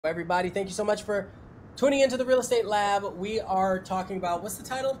Everybody, thank you so much for tuning into the Real Estate Lab. We are talking about, what's the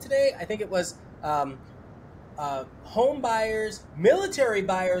title of today? I think it was home buyers, military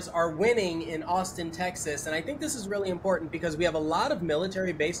buyers are winning in Austin, Texas. And I think this is really important because we have a lot of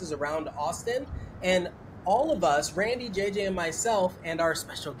military bases around Austin, and all of us, Randy, JJ, and myself, and our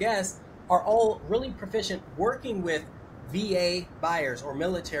special guest, are all really proficient working with VA buyers or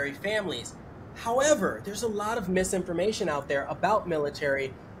military families. However, there's a lot of misinformation out there about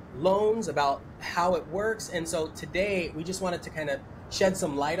military loans, about how it works. And so today we just wanted to kind of shed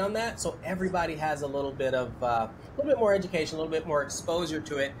some light on that so everybody has a little bit more education, a little bit more exposure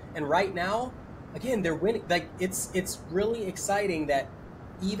to it. And right now, again, they're winning. Like it's really exciting that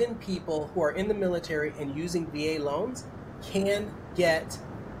even people who are in the military and using VA loans can get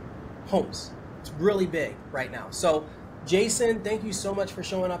homes. It's really big right now. So Jason, thank you so much for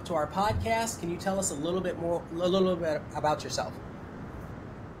showing up to our podcast. Can you tell us a little bit about yourself?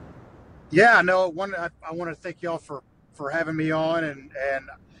 Yeah, no, I want to thank y'all for having me on, and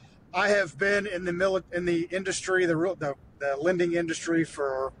I have been in the industry, the lending industry,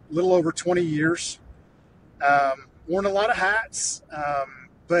 for a little over 20 years. Worn a lot of hats,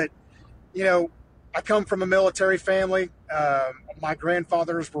 but I come from a military family. My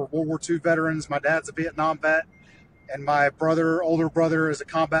grandfathers were World War II veterans. My dad's a Vietnam vet, and my older brother, is a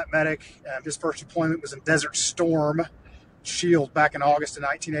combat medic. His first deployment was in Desert Storm Shield back in August of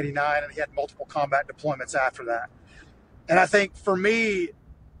 1989, and he had multiple combat deployments after that. And I think for me,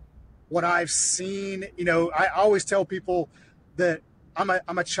 what I've seen, I always tell people that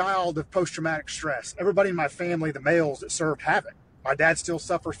I'm a child of post-traumatic stress. Everybody in my family, the males that served, have it. My dad still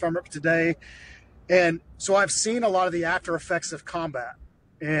suffers from it today. And so I've seen a lot of the after effects of combat.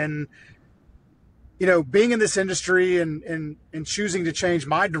 And, being in this industry and choosing to change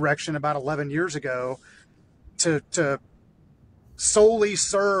my direction about 11 years ago to solely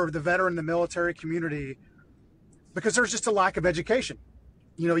serve the veteran, the military community, because there's just a lack of education.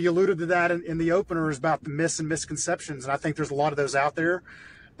 You alluded to that in the openers about the myths and misconceptions, and I think there's a lot of those out there.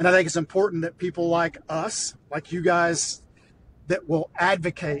 And I think it's important that people like us, like you guys, that will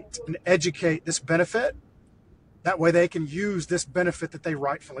advocate and educate this benefit. That way they can use this benefit that they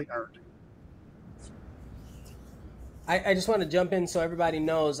rightfully earned. I just want to jump in so everybody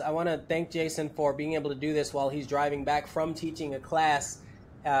knows. I want to thank Jason for being able to do this while he's driving back from teaching a class.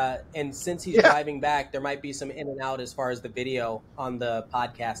 And since he's driving back, there might be some in and out as far as the video on the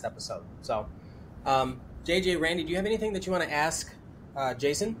podcast episode. So, JJ, Randy, do you have anything that you want to ask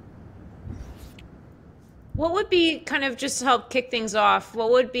Jason? What would be, kind of just to help kick things off,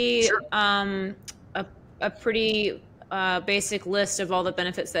 what would be a pretty basic list of all the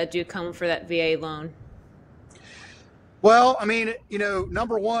benefits that do come for that VA loan? Well, I mean,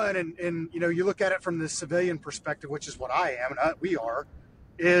 number one, and you look at it from the civilian perspective, which is what I am, and we are,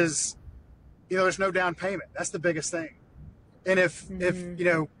 is, there's no down payment. That's the biggest thing. And if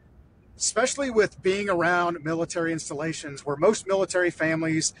especially with being around military installations where most military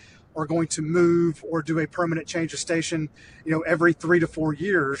families are going to move or do a permanent change of station, every 3 to 4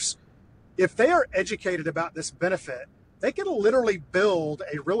 years, if they are educated about this benefit, they can literally build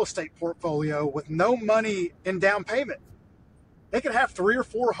a real estate portfolio with no money in down payment. They could have 3 or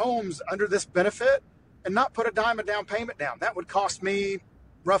 4 homes under this benefit and not put a dime of down payment down. That would cost me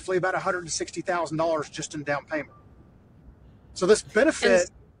roughly about $160,000 just in down payment. So this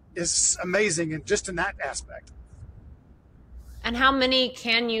benefit is amazing, and just in that aspect. And how many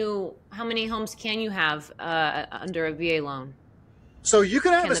homes can you have under a VA loan? So you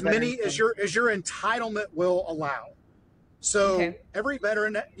can have as many as your entitlement will allow. So every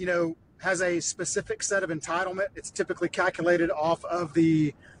veteran, has a specific set of entitlement. It's typically calculated off of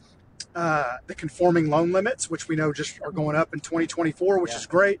the conforming loan limits, which we know just are going up in 2024, which is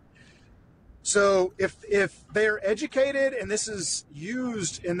great. So if they're educated and this is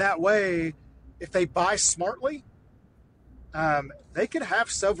used in that way, if they buy smartly, they could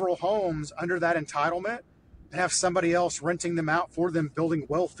have several homes under that entitlement and have somebody else renting them out for them, building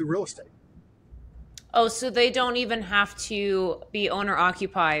wealth through real estate. Oh, so they don't even have to be owner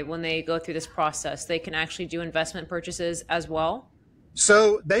occupied when they go through this process. They can actually do investment purchases as well?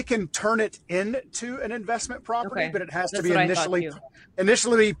 So they can turn it into an investment property, but it has to be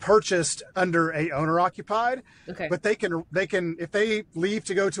initially purchased under a owner occupied. Okay. But they can, if they leave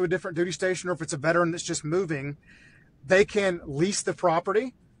to go to a different duty station, or if it's a veteran that's just moving, they can lease the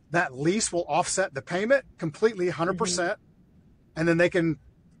property. That lease will offset the payment completely 100%. And then they can,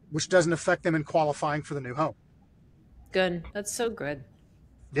 which doesn't affect them in qualifying for the new home. Good. That's so good.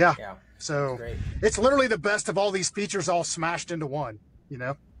 Yeah. So it's literally the best of all these features all smashed into one,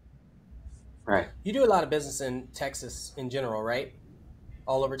 Right. You do a lot of business in Texas in general, right?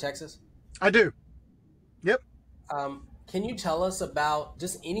 all over Texas? I do. Yep. Can you tell us about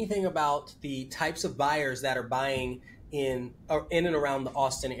just anything about the types of buyers that are buying in and around the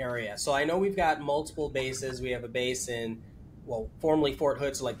Austin area? So I know we've got multiple bases. We have a base in, well, formerly Fort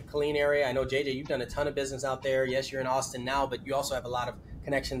Hood, so like the Killeen area. I know, JJ, you've done a ton of business out there. Yes, you're in Austin now, but you also have a lot of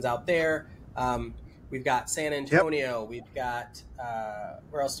connections out there. We've got San Antonio. Yep. We've got,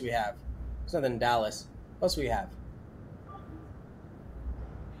 where else do we have? There's nothing in Dallas. What else do we have?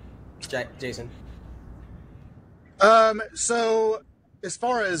 Jason? So as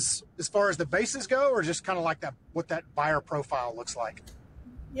far as the bases go, or just kind of like that, what that buyer profile looks like?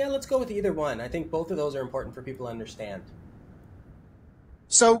 Yeah, let's go with either one. I think both of those are important for people to understand.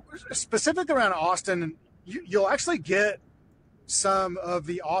 So specific around Austin, you'll actually get some of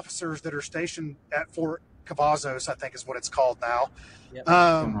the officers that are stationed at Fort Cavazos, I think is what it's called now.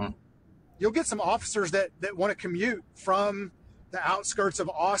 Yep. You'll get some officers that want to commute from the outskirts of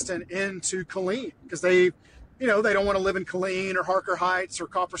Austin into Killeen because they don't want to live in Killeen or Harker Heights or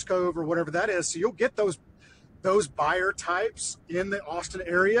Coppers Cove or whatever that is. So you'll get those buyer types in the Austin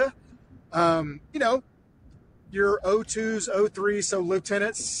area. Your O2s, O3s, so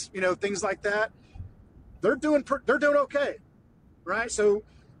lieutenants, things like that. They're doing okay, right? So,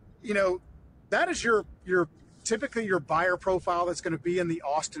 that is your typically your buyer profile that's going to be in the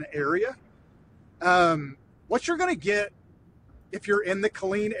Austin area. What you're going to get if you're in the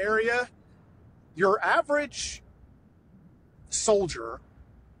Killeen area, your average soldier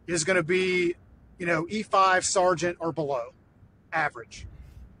is going to be, E5 sergeant or below average.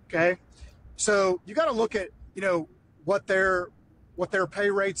 Okay. So you got to look at, what their pay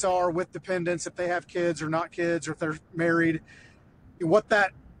rates are with dependents, if they have kids or not kids, or if they're married, what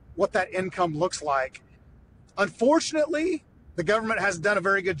that income looks like. Unfortunately, the government has done a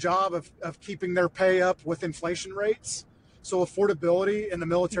very good job of keeping their pay up with inflation rates. So affordability in the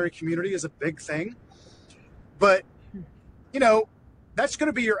military community is a big thing. But, that's going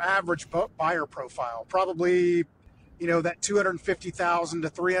to be your average buyer profile, probably, that $250,000 to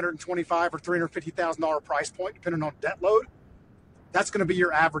 $325,000 or $350,000 price point, depending on debt load. That's going to be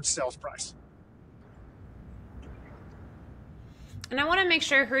your average sales price. And I want to make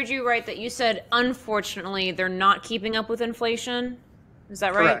sure I heard you right that you said, unfortunately, they're not keeping up with inflation. Is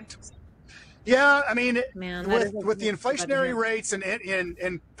that right? Correct. Yeah, I mean, with the inflationary rates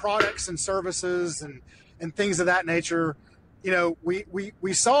and products and services and things of that nature,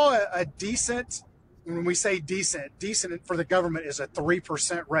 we saw a decent, when we say decent for the government is a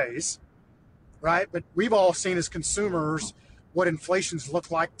 3% raise, right? But we've all seen as consumers what inflation's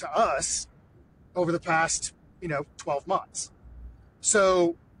looked like to us over the past, 12 months.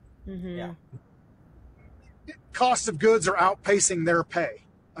 So, yeah, costs of goods are outpacing their pay,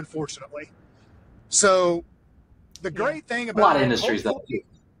 unfortunately. So the great thing about a lot of industries, though.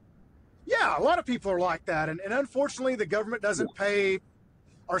 Yeah, a lot of people are like that. And unfortunately, the government doesn't pay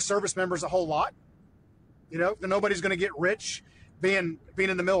our service members a whole lot. Nobody's going to get rich being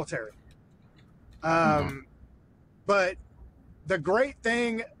in the military. But the great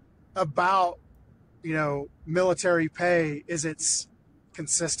thing about, military pay is it's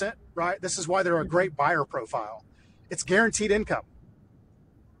consistent, right? This is why they're a great buyer profile. It's guaranteed income.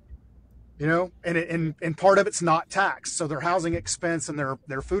 And part of it's not taxed. So their housing expense and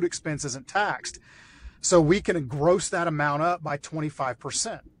their food expense isn't taxed. So we can gross that amount up by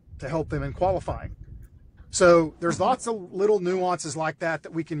 25% to help them in qualifying. So there's lots of little nuances like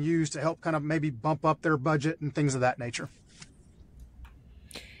that we can use to help kind of maybe bump up their budget and things of that nature.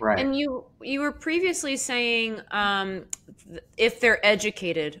 Right. And you were previously saying if they're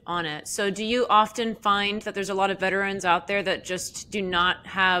educated on it. So do you often find that there's a lot of veterans out there that just do not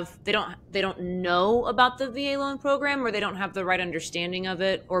have, they don't know about the VA loan program, or they don't have the right understanding of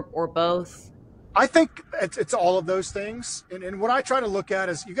it, or both? I think it's all of those things. And what I try to look at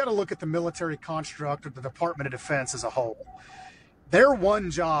is you got to look at the military construct or the Department of Defense as a whole. Their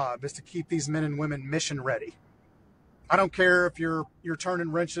one job is to keep these men and women mission ready. I don't care if you're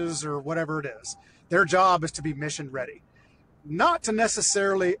turning wrenches or whatever it is. Their job is to be mission ready, not to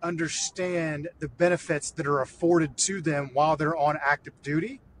necessarily understand the benefits that are afforded to them while they're on active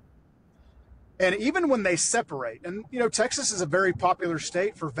duty. And even when they separate, and Texas is a very popular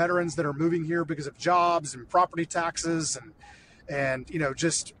state for veterans that are moving here because of jobs and property taxes and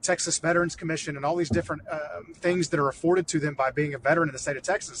just Texas Veterans Commission and all these different things that are afforded to them by being a veteran in the state of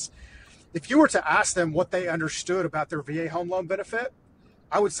Texas. If you were to ask them what they understood about their VA home loan benefit,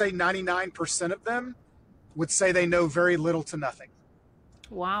 I would say 99% of them would say they know very little to nothing.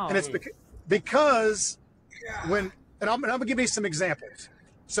 Wow. And it's because and I'm going to give you some examples.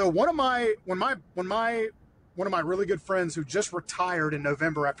 So when my one of my really good friends who just retired in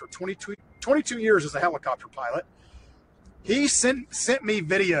November after 22 years as a helicopter pilot. He sent me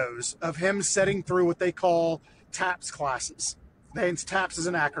videos of him setting through what they call TAPS classes. TAPS is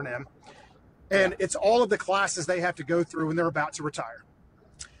an acronym. And it's all of the classes they have to go through when they're about to retire.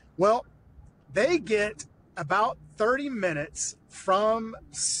 Well, they get about 30 minutes from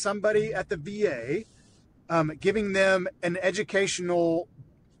somebody at the VA giving them an educational,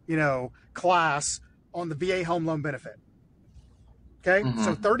 class on the VA home loan benefit. Okay,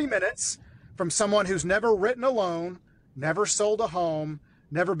 so 30 minutes from someone who's never written a loan, never sold a home,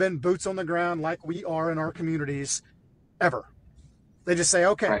 never been boots on the ground like we are in our communities ever. They just say,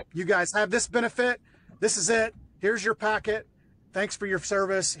 okay, you guys have this benefit. This is it. Here's your packet. Thanks for your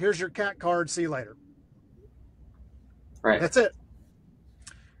service. Here's your CAT card. See you later. Right. That's it.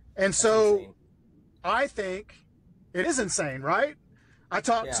 And so I think it is insane, right? I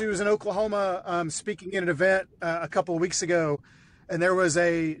talked to, was in Oklahoma speaking at an event a couple of weeks ago, and there was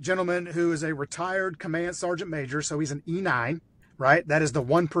a gentleman who is a retired command sergeant major, so he's an E9, right? That is the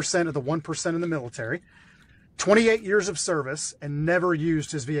 1% of the 1% in the military. 28 years of service and never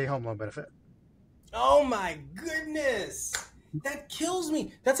used his VA home loan benefit. Oh my goodness. That kills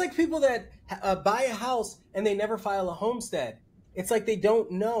me. That's like people that buy a house and they never file a homestead. It's like they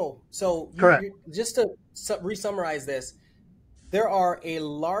don't know. So just to re-summarize this, there are a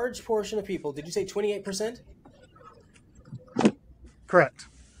large portion of people. Did you say 28%? Correct.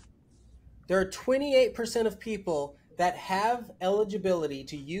 There are 28% of people that have eligibility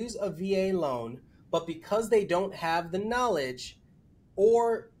to use a VA loan, but because they don't have the knowledge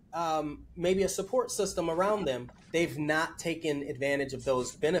or maybe a support system around them, they've not taken advantage of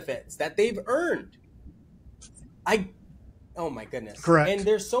those benefits that they've earned. Oh my goodness. Correct. And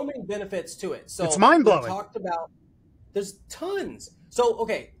there's so many benefits to it. So it's mind-blowing. We talked about, there's tons. So,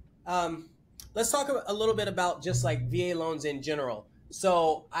 okay. Let's talk a little bit about just like VA loans in general.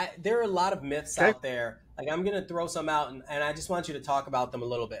 So there are a lot of myths out there. Like I'm going to throw some out and I just want you to talk about them a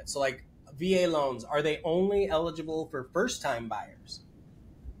little bit. So like VA loans, are they only eligible for first-time buyers?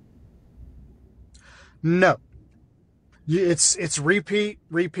 No. It's repeat.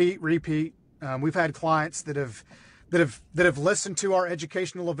 We've had clients that have listened to our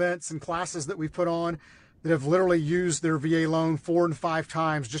educational events and classes that we've put on that have literally used their VA loan 4 and 5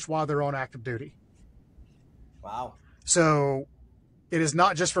 times just while they're on active duty. Wow. So it is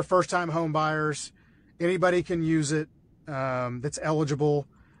not just for first-time home buyers. Anybody can use it that's eligible,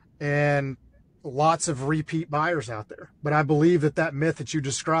 and lots of repeat buyers out there. But I believe that myth that you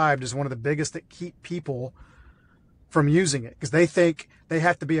described is one of the biggest that keep people from using it, because they think they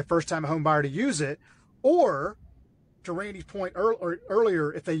have to be a first-time home buyer to use it, or to Randy's point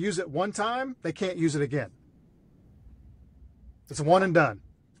earlier, if they use it one time, they can't use it again. It's one and done.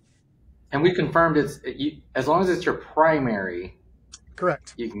 And we confirmed as long as it's your primary.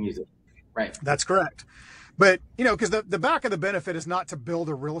 Correct. You can use it. Right. That's correct. But, because the back of the benefit is not to build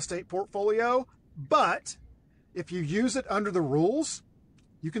a real estate portfolio, but if you use it under the rules,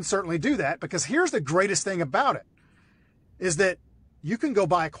 you can certainly do that, because here's the greatest thing about it is that you can go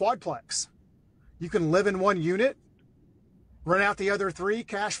buy a quadplex. You can live in one unit, rent out the other 3,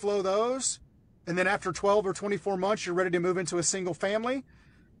 cash flow those, and then after 12 or 24 months, you're ready to move into a single family,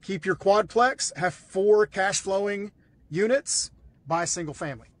 keep your quadplex, have 4 cash flowing units, buy a single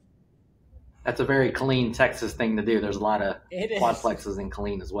family. That's a very clean Texas thing to do. There's a lot of quadplexes in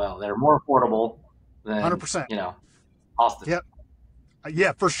Killeen as well. They're more affordable than 100%. Austin. Yep.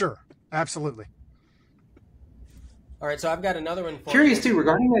 Yeah, for sure. Absolutely. All right, so I've got another one for Curious you. too,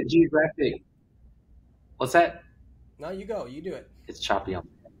 regarding that geographic. What's that? No, you go. You do it. It's choppy on.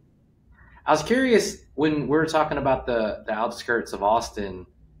 I was curious when we're talking about the outskirts of Austin,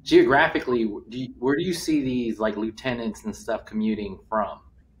 geographically, where do you see these like lieutenants and stuff commuting from?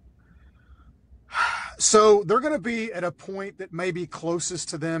 So they're going to be at a point that may be closest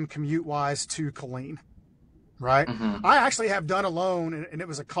to them commute-wise to Killeen, right? Mm-hmm. I actually have done a loan, and it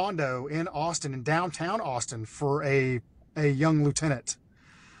was a condo in Austin, in downtown Austin, for a young lieutenant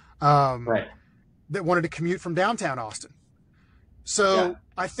that wanted to commute from downtown Austin. So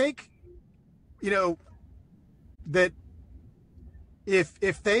I think, that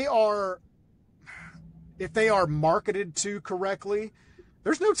if they are marketed to correctly,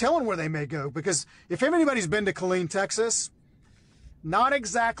 there's no telling where they may go, because if anybody's been to Killeen, Texas, not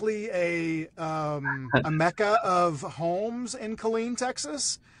exactly a mecca of homes in Killeen,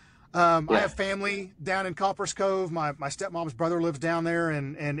 Texas. I have family down in Copper's Cove. My stepmom's brother lives down there,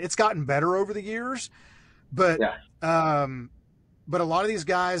 and it's gotten better over the years. But a lot of these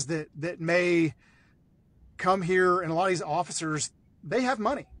guys that may come here, and a lot of these officers, they have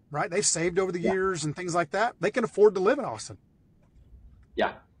money. right? They've saved over the years and things like that. They can afford to live in Austin.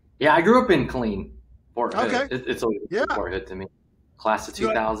 Yeah. Yeah, I grew up in Killeen, Fort Hood. Okay. It's always Fort Hood to me. Class of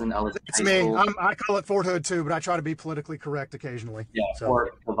 2000, Ellis It's High me. School. I call it Fort Hood too, but I try to be politically correct occasionally. Yeah, so.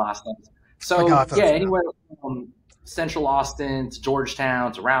 Fort of Austin. So, yeah, anywhere from Central Austin to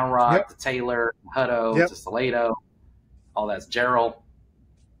Georgetown to Round Rock to Taylor, Hutto to Salado, all that's Gerald.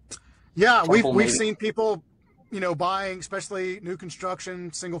 Yeah, we've seen people, buying, especially new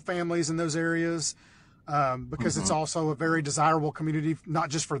construction, single families in those areas, because it's also a very desirable community, not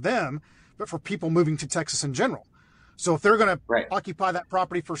just for them, but for people moving to Texas in general. So if they're going to occupy that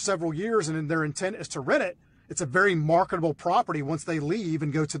property for several years and their intent is to rent it, it's a very marketable property once they leave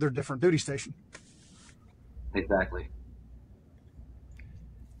and go to their different duty station. Exactly.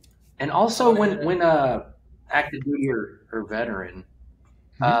 And also when active duty or veteran,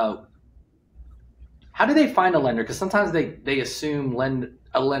 how do they find a lender? Because sometimes they assume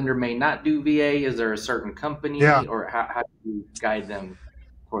a lender may not do VA. Is there a certain company or how do you guide them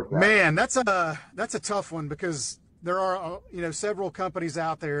towards that? Man, that's a tough one, because there are several companies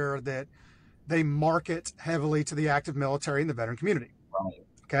out there that they market heavily to the active military and the veteran community. Right.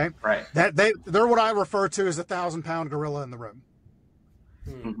 Okay. Right. They're what I refer to as the 1,000-pound gorilla in the room.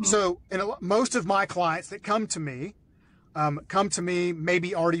 Mm-hmm. So most of my clients that come to me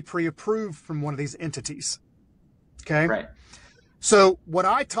maybe already pre-approved from one of these entities. Okay. Right. So what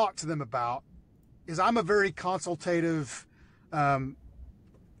I talk to them about is I'm a very consultative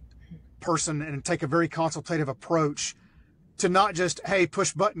person and take a very consultative approach to not just, hey,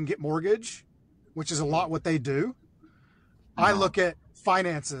 push button, get mortgage, which is a lot what they do. I look at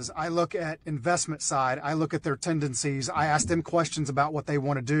finances. I look at investment side. I look at their tendencies. I ask them questions about what they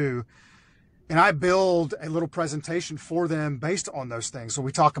want to do. And I build a little presentation for them based on those things. So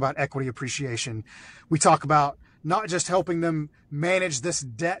we talk about equity appreciation. We talk about not just helping them manage this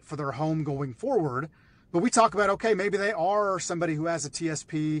debt for their home going forward, but we talk about, okay, maybe they are somebody who has a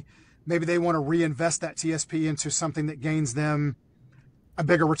TSP. Maybe they want to reinvest that TSP into something that gains them a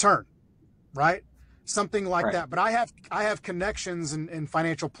bigger return, right? Something like that. But I have connections and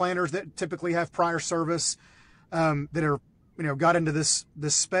financial planners that typically have prior service that are, got into this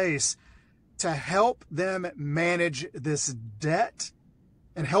space to help them manage this debt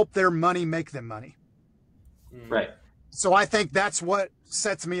and help their money make them money. Right. So I think that's what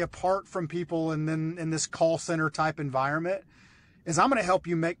sets me apart from people. And then in this call center type environment is I'm going to help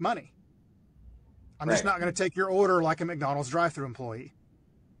you make money. I'm just not going to take your order like a McDonald's drive-through employee.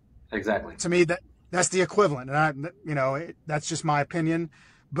 Exactly. To me, that's the equivalent. And that's just my opinion,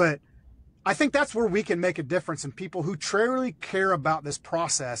 but I think that's where we can make a difference in people who truly care about this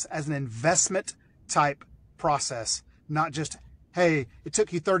process as an investment type process, not just, hey, it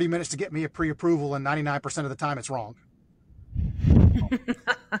took you 30 minutes to get me a pre-approval and 99% of the time it's wrong.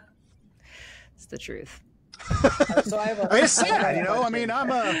 It's the truth. So it's sad,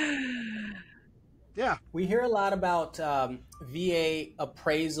 We hear a lot about VA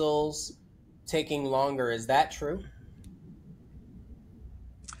appraisals taking longer. Is that true?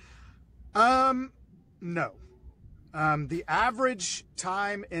 No. The average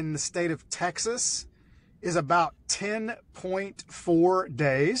time in the state of Texas is about 10.4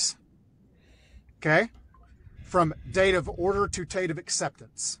 days. Okay. From date of order to date of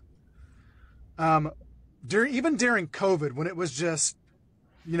acceptance. Even during COVID, when it was just,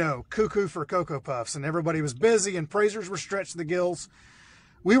 cuckoo for Cocoa Puffs and everybody was busy and appraisers were stretched to the gills,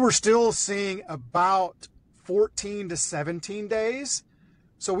 we were still seeing about 14 to 17 days.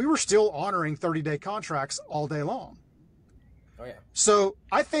 So we were still honoring 30-day contracts all day long. Oh, yeah. So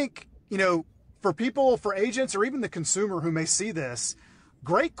I think, for people, for agents, or even the consumer who may see this,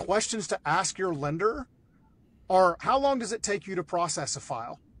 great questions to ask your lender are, how long does it take you to process a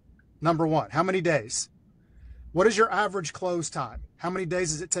file? Number one, how many days? What is your average close time? How many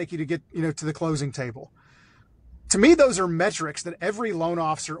days does it take you to get, to the closing table? To me, those are metrics that every loan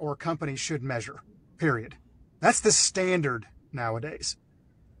officer or company should measure, period. That's the standard nowadays.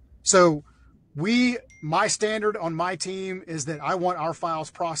 So my standard on my team is that I want our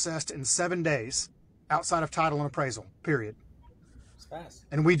files processed in 7 days outside of title and appraisal, period. It's fast.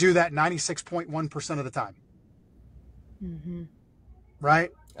 And we do that 96.1% of the time. Mm-hmm.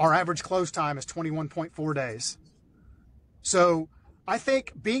 Right? Our average close time is 21.4 days. So I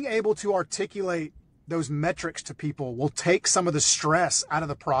think being able to articulate those metrics to people will take some of the stress out of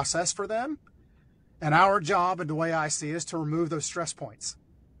the process for them. And our job, and the way I see it, is to remove those stress points.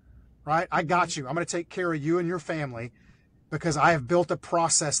 Right? I got you. I'm going to take care of you and your family because I have built a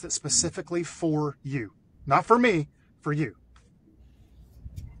process that's specifically for you. Not for me, for you.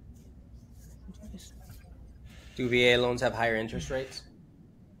 Do VA loans have higher interest rates?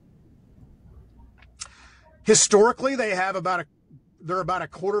 Historically, they're about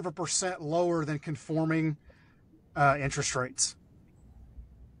 0.25% lower than conforming interest rates.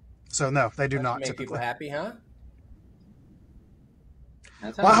 So no, they do That not make typically. people happy, huh?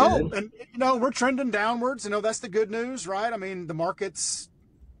 Well, I hope, and we're trending downwards. That's the good news, right? I mean, the market's,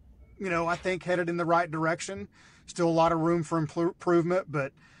 I think headed in the right direction. Still a lot of room for improvement,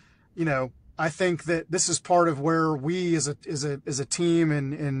 but I think that this is part of where we as a team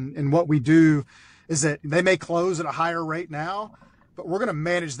and what we do is that they may close at a higher rate now, but we're going to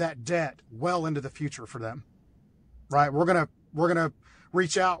manage that debt well into the future for them, right? We're going to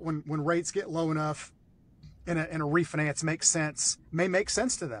reach out when rates get low enough and a refinance may make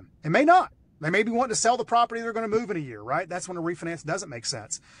sense to them. It may not. They may be wanting to sell the property they're going to move in a year, right? That's when a refinance doesn't make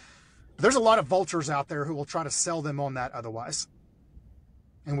sense. But there's a lot of vultures out there who will try to sell them on that otherwise.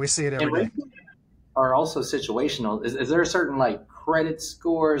 And we see it every day. Are also situational. Is there a certain credit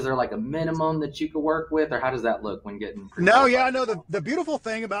score? Is there a minimum that you could work with, or how does that look when getting? No, yeah, I know the beautiful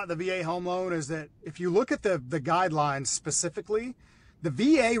thing about the VA home loan is that if you look at the guidelines specifically, the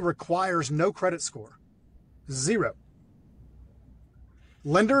VA requires no credit score, 0.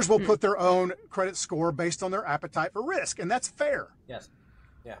 Lenders will put their own credit score based on their appetite for risk, and that's fair. Yes.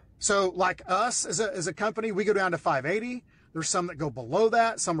 Yeah. So like us as a company, we go down to 580. There's some that go below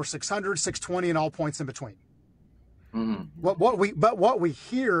that. Some are 600, 620, and all points in between. Mm-hmm. What we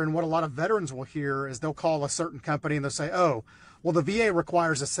hear and what a lot of veterans will hear is they'll call a certain company and they'll say, oh, well, the VA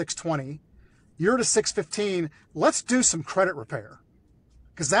requires a 620. You're at a 615. Let's do some credit repair.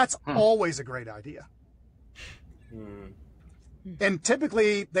 Because that's always a great idea. And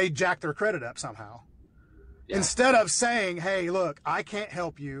typically they jack their credit up somehow. Yeah. Instead of saying, hey, look, I can't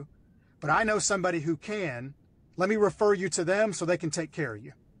help you, but I know somebody who can. Let me refer you to them so they can take care of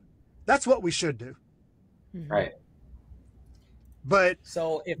you. That's what we should do. Right. But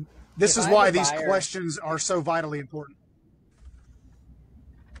so this is why these questions are so vitally important.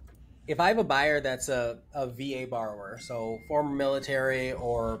 If I have a buyer that's a VA borrower, so former military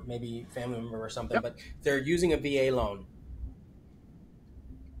or maybe family member or something, but they're using a VA loan,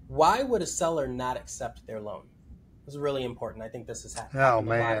 why would a seller not accept their loan? This is really important. I think this has happened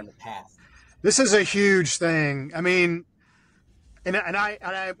a lot in the past. This is a huge thing. I mean, and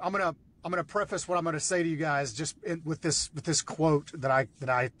I'm gonna preface what I'm gonna say to you guys just with this quote that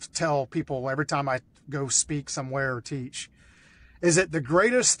I tell people every time I go speak somewhere or teach, is that the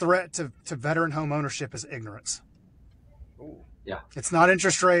greatest threat to veteran home ownership is ignorance. Ooh. Yeah, it's not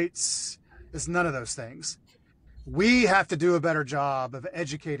interest rates. It's none of those things. We have to do a better job of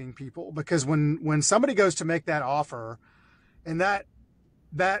educating people, because when somebody goes to make that offer, and that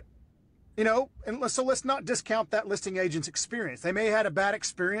and so let's not discount that listing agent's experience. They may have had a bad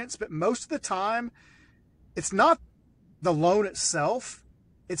experience, but most of the time, it's not the loan itself.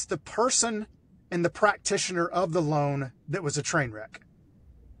 It's the person and the practitioner of the loan that was a train wreck.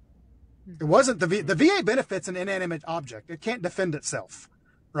 It wasn't the VA benefits an inanimate object. It can't defend itself,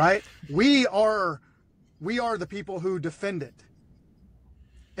 right? We are the people who defend it.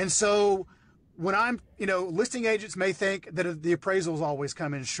 And so when listing agents may think that the appraisals always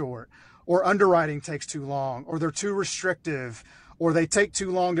come in short, or underwriting takes too long, or they're too restrictive, or they take too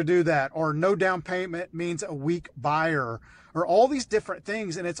long to do that, or no down payment means a weak buyer, or all these different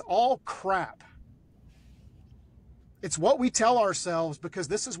things. And it's all crap. It's what we tell ourselves, because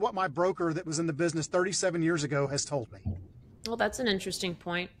this is what my broker that was in the business 37 years ago has told me. Well, that's an interesting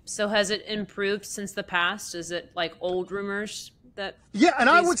point. So has it improved since the past? Is it like old rumors that? Yeah, and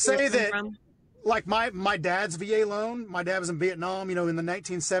I would say that like my dad's VA loan, my dad was in Vietnam, in the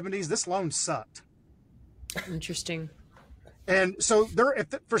 1970s, this loan sucked. Interesting. And so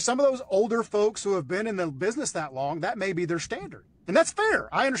for some of those older folks who have been in the business that long, that may be their standard. And that's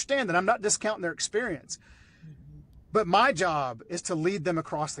fair. I understand that. I'm not discounting their experience. But my job is to lead them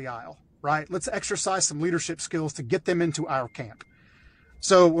across the aisle, right? Let's exercise some leadership skills to get them into our camp.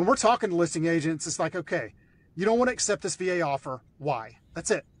 So when we're talking to listing agents, it's like, okay, you don't want to accept this VA offer. Why? That's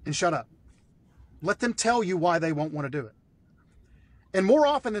it. And shut up. Let them tell you why they won't want to do it. And more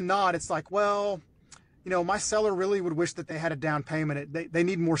often than not, it's like, well, my seller really would wish that they had a down payment. They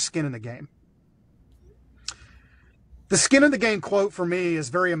need more skin in the game. The skin in the game quote for me is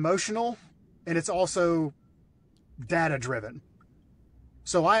very emotional, and it's also data driven.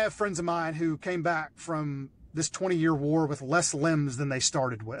 So I have friends of mine who came back from this 20-year war with less limbs than they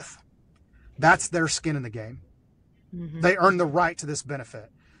started with. That's their skin in the game. Mm-hmm. They earn the right to this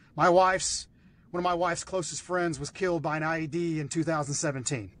benefit. One of my wife's closest friends was killed by an IED in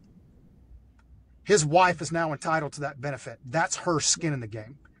 2017. His wife is now entitled to that benefit. That's her skin in the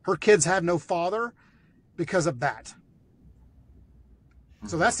game. Her kids have no father because of that.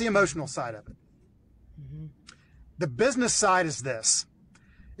 So that's the emotional side of it. The business side is this,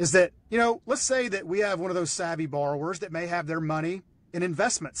 is that, you know, let's say that we have one of those savvy borrowers that may have their money in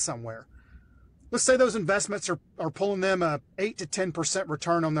investments somewhere. Let's say those investments are pulling them a 8 to 10%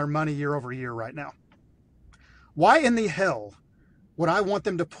 return on their money year over year right now. Why in the hell would I want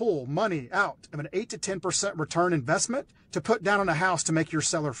them to pull money out of an 8 to 10% return investment to put down on a house to make your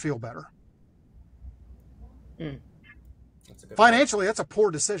seller feel better? Financially, that's a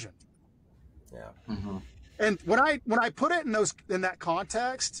poor decision. Yeah. Mm-hmm. And when I put it in that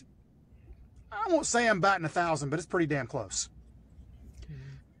context, I won't say I'm batting 1,000, but it's pretty damn close.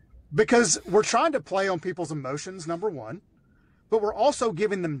 Because we're trying to play on people's emotions, number one, but we're also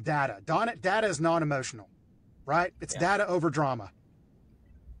giving them data. Data is non-emotional, right? It's data over drama.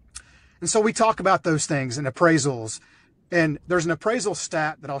 And so we talk about those things and appraisals. And there's an appraisal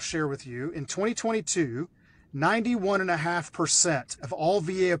stat that I'll share with you. In 2022, 91.5% of all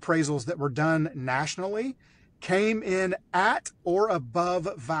VA appraisals that were done nationally came in at or above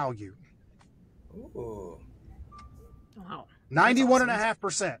value. Ooh. Wow.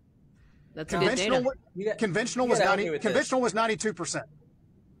 91.5%. That's good data. Conventional was 92%.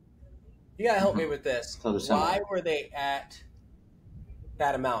 You gotta help me with this. Why were they at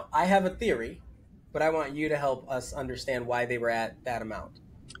that amount? I have a theory, but I want you to help us understand why they were at that amount.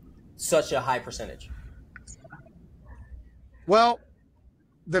 Such a high percentage. Well,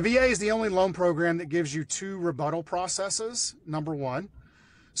 the VA is the only loan program that gives you 2 rebuttal processes, number one.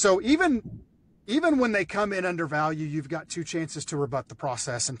 So even when they come in under value, you've got 2 chances to rebut the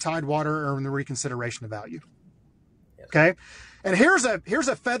process, and Tidewater or in the reconsideration of value. Yes. Okay. And here's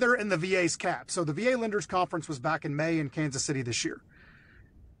a feather in the VA's cap. So the VA Lenders Conference was back in May in Kansas City this year.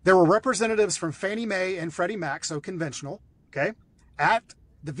 There were representatives from Fannie Mae and Freddie Mac, so conventional, okay, at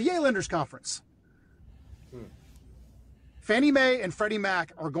the VA Lenders Conference. Fannie Mae and Freddie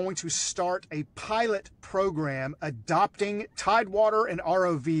Mac are going to start a pilot program adopting Tidewater and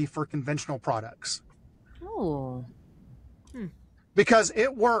ROV for conventional products. Oh. Because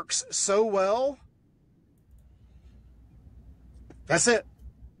it works so well. That's it.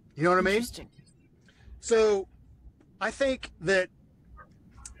 You know what I mean? So I think that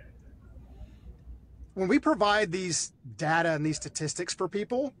when we provide these data and these statistics for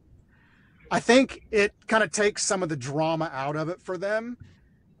people, I think it kind of takes some of the drama out of it for them,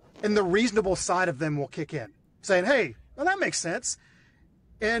 and the reasonable side of them will kick in, saying, hey, well, that makes sense.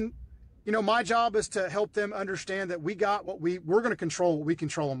 And, you know, my job is to help them understand that we're going to control what we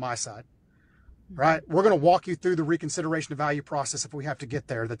control on my side, right? We're going to walk you through the reconsideration of value process if we have to get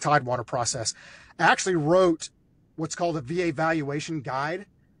there, the Tidewater process. I actually wrote what's called a VA valuation guide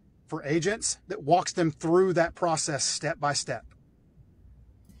for agents that walks them through that process step by step.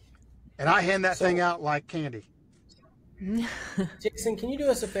 And I hand that thing out like candy. Jason, can you do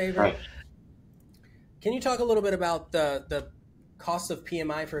us a favor? Right. Can you talk a little bit about the cost of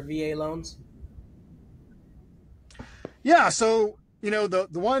PMI for VA loans? Yeah, so, you know, the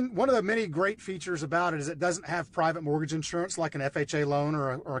one of the many great features about it is it doesn't have private mortgage insurance like an FHA loan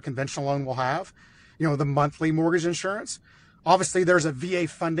or a conventional loan will have, you know, the monthly mortgage insurance. Obviously, there's a VA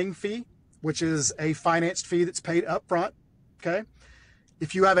funding fee, which is a financed fee that's paid up front, okay?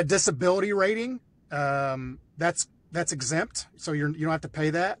 If you have a disability rating, that's exempt, so you don't have to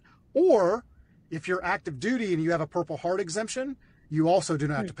pay that. Or if you're active duty and you have a Purple Heart exemption, you also do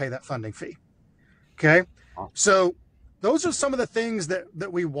not have to pay that funding fee. Okay, so those are some of the things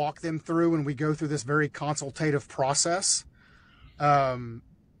that we walk them through when we go through this very consultative process,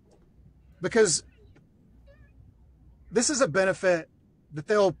 because this is a benefit that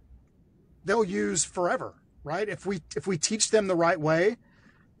they'll use forever, right? If we teach them the right way,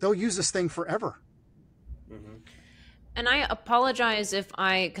 they'll use this thing forever. Mm-hmm. And I apologize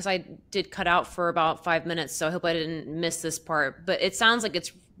because I did cut out for about 5 minutes, so I hope I didn't miss this part. But it sounds like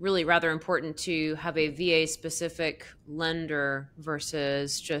it's really rather important to have a VA-specific lender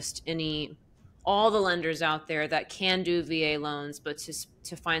versus just all the lenders out there that can do VA loans, but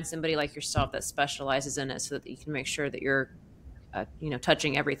to find somebody like yourself that specializes in it so that you can make sure that you're,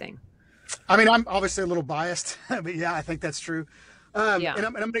 touching everything. I mean, I'm obviously a little biased, but yeah, I think that's true. Yeah. And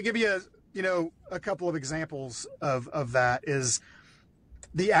I'm going to give you a couple of examples of that. Is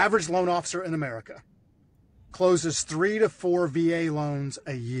the average loan officer in America closes 3 to 4 VA loans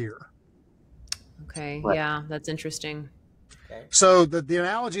a year. Okay. Right. Yeah, that's interesting. Okay. So the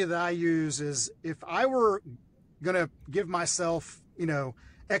analogy that I use is if I were going to give myself,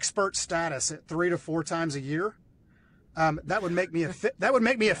 expert status at 3 to 4 times a year, that would make me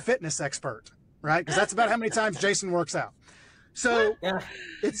a fitness expert, right? Because that's about how many times Jason works out. So Yeah.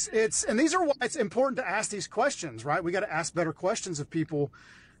 and these are why it's important to ask these questions, right? We got to ask better questions of people.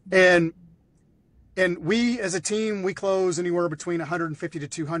 And And we, as a team, we close anywhere between 150 to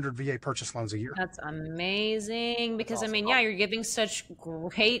 200 VA purchase loans a year. That's amazing because That's awesome. I mean, yeah, you're giving such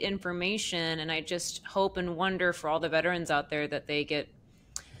great information, and I just hope and wonder for all the veterans out there that they get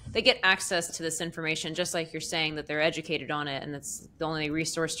access to this information, just like you're saying that they're educated on it, and that's the only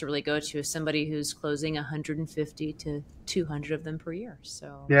resource to really go to is somebody who's closing 150 to 200 of them per year.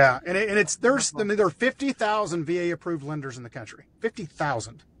 So yeah, and there are 50,000 VA approved lenders in the country,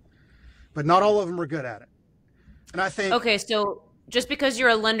 50,000, but not all of them are good at it. And I think okay, so just because you're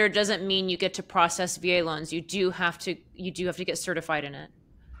a lender doesn't mean you get to process VA loans. You do have to get certified in it.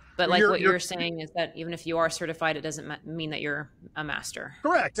 But like what you're saying is that even if you are certified, it doesn't mean that you're a master.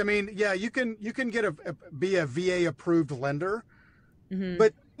 Correct. I mean, yeah, you can be a VA approved lender,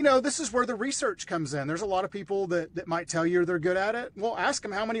 but this is where the research comes in. There's a lot of people that might tell you they're good at it. Well, ask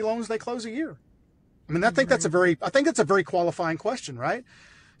them how many loans they close a year. I mean, I think that's a very qualifying question, right?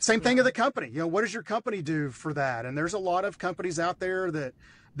 Same thing of the company. What does your company do for that? And there's a lot of companies out there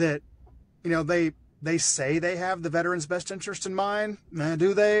that they say they have the veteran's best interest in mind.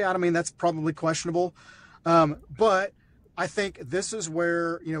 Do they? I mean, that's probably questionable. But I think this is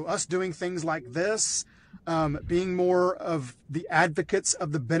where, us doing things like this, being more of the advocates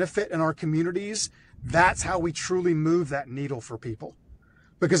of the benefit in our communities, that's how we truly move that needle for people.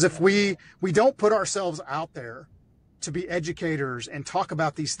 Because if we don't put ourselves out there to be educators and talk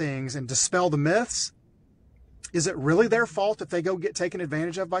about these things and dispel the myths, is it really their fault if they go get taken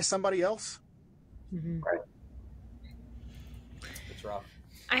advantage of by somebody else? Right. It's rough.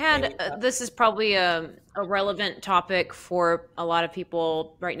 I had this is probably a relevant topic for a lot of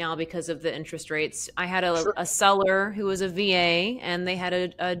people right now because of the interest rates. I had a seller who was a VA, and they had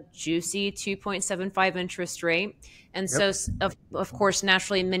a juicy 2.75 interest rate. And so, of course,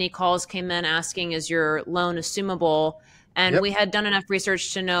 naturally, many calls came in asking, is your loan assumable? And we had done enough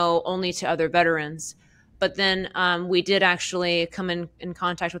research to know only to other veterans. But then we did actually come in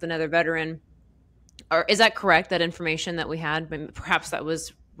contact with another veteran. Or is that correct, that information that we had? Perhaps that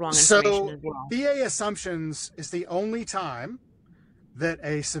was wrong information as well. VA assumptions is the only time that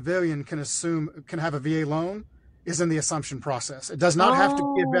a civilian can have a VA loan is in the assumption process. It does not have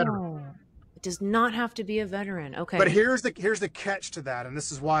to be a veteran. It does not have to be a veteran. Okay. But here's the catch to that, and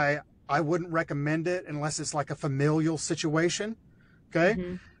this is why I wouldn't recommend it unless it's like a familial situation.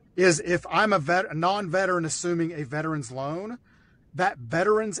 Okay? Is if I'm a non-veteran assuming a veteran's loan, that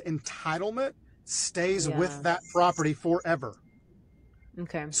veteran's entitlement stays with that property forever.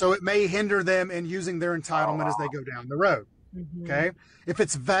 Okay. So it may hinder them in using their entitlement as they go down the road. Okay. If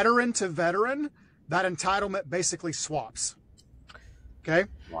it's veteran to veteran, that entitlement basically swaps. Okay.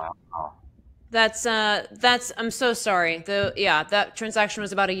 Wow. That's I'm so sorry. That transaction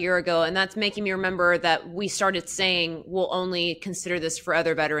was about a year ago, and that's making me remember that we started saying we'll only consider this for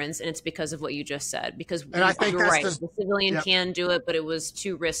other veterans, and it's because of what you just said. Because I think you're right, the civilian can do it, but it was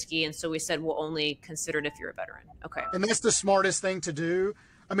too risky, and so we said we'll only consider it if you're a veteran. Okay. And that's the smartest thing to do.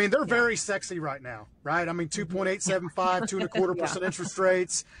 I mean, they're very sexy right now, right? I mean, 2.875, 2.25% interest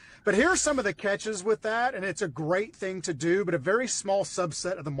rates. But here's some of the catches with that, and it's a great thing to do, but a very small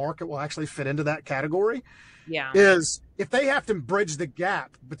subset of the market will actually fit into that category. Yeah. Is if they have to bridge the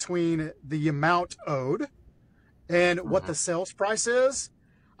gap between the amount owed and what the sales price is,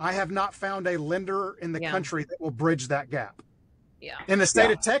 I have not found a lender in the country that will bridge that gap. Yeah. In the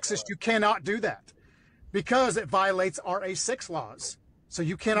state of Texas, you cannot do that because it violates RA6 laws. So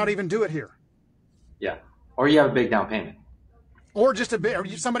you cannot even do it here. Yeah. Or you have a big down payment. Or just a bit, or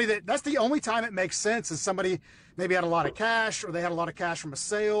somebody that's the only time it makes sense is somebody maybe had a lot of cash or they had a lot of cash from a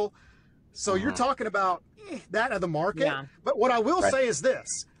sale. So you're talking about that of the market. Yeah. But what I will say is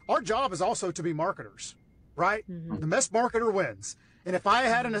this, our job is also to be marketers, right? The best marketer wins. And if I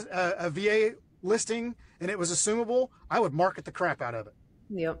had a VA listing and it was assumable, I would market the crap out of it.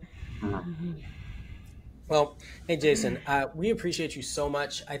 Yep. Well, hey, Jason, we appreciate you so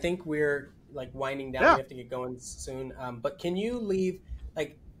much. I think we're winding down. We have to get going soon. But can you leave,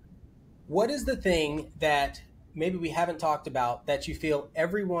 what is the thing that maybe we haven't talked about that you feel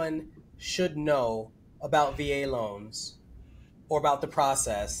everyone should know about VA loans or about the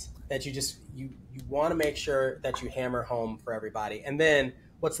process that you want to make sure that you hammer home for everybody? And then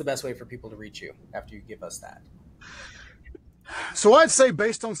what's the best way for people to reach you after you give us that? So I'd say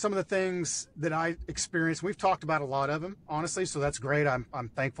based on some of the things that I experienced, we've talked about a lot of them, honestly, so that's great.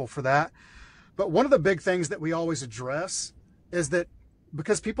 I'm thankful for that. But one of the big things that we always address is that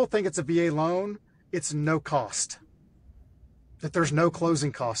because people think it's a VA loan, it's no cost, that there's no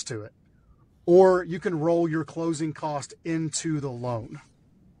closing cost to it, or you can roll your closing cost into the loan.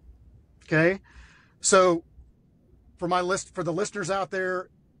 Okay. So for the listeners out there,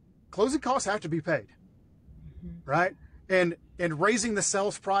 closing costs have to be paid, right? And raising the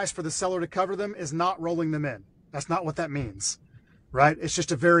sales price for the seller to cover them is not rolling them in. That's not what that means, right? It's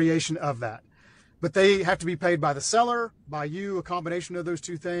just a variation of that. But they have to be paid by the seller, by you, a combination of those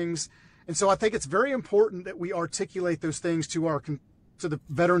two things. And so I think it's very important that we articulate those things to the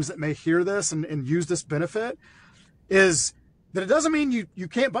veterans that may hear this and use this benefit, is that it doesn't mean you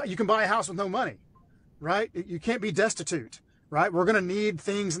can buy a house with no money, right? You can't be destitute, right? We're going to need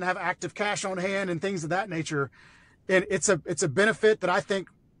things and have active cash on hand and things of that nature. And it's a benefit that I think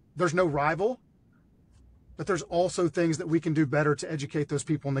there's no rival, but there's also things that we can do better to educate those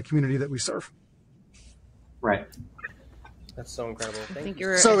people in the community that we serve. Right. That's so incredible. I think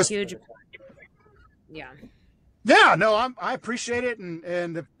you're a huge, yeah. Yeah, no, I appreciate it.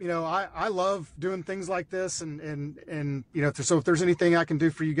 And, you know, I love doing things like this and, you know, so if there's anything I can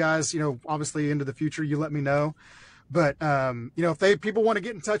do for you guys, you know, obviously into the future, you let me know. But, you know, if people want to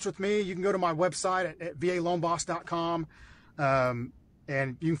get in touch with me, you can go to my website at valoanboss.com.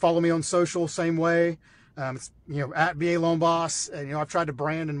 And you can follow me on social, same way. It's, you know, at VA Loan Boss. And, you know, I've tried to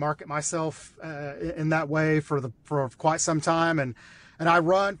brand and market myself in that way for quite some time. And I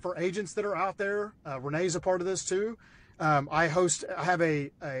run for agents that are out there. Renee's a part of this too. I have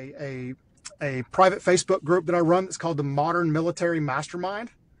a private Facebook group that I run that's called the Modern Military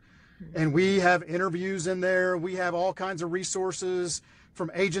Mastermind. And we have interviews in there. We have all kinds of resources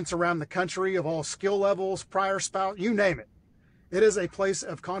from agents around the country of all skill levels, prior spouse, you name it. It is a place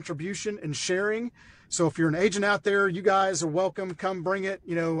of contribution and sharing. So if you're an agent out there, you guys are welcome. Come bring it.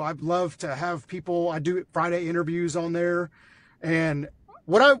 You know, I'd love to have people. I do Friday interviews on there. And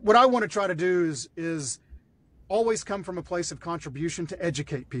what I want to try to do is always come from a place of contribution to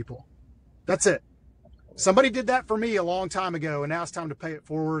educate people. That's it. Somebody did that for me a long time ago, and now it's time to pay it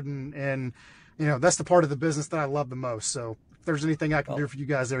forward. And you know, that's the part of the business that I love the most. So if there's anything I can do for you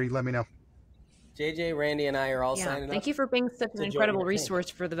guys there, you let me know. JJ, Randy, and I are all signing up. Thank you for being such an incredible resource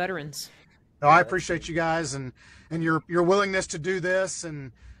for the veterans. No, I appreciate you guys and your willingness to do this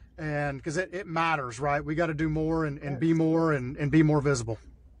and because it matters, right? We got to do more and be more and be more visible.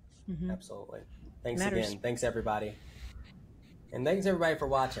 Mm-hmm. Absolutely. Thanks again. Thanks everybody. And thanks everybody for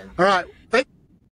watching. All right.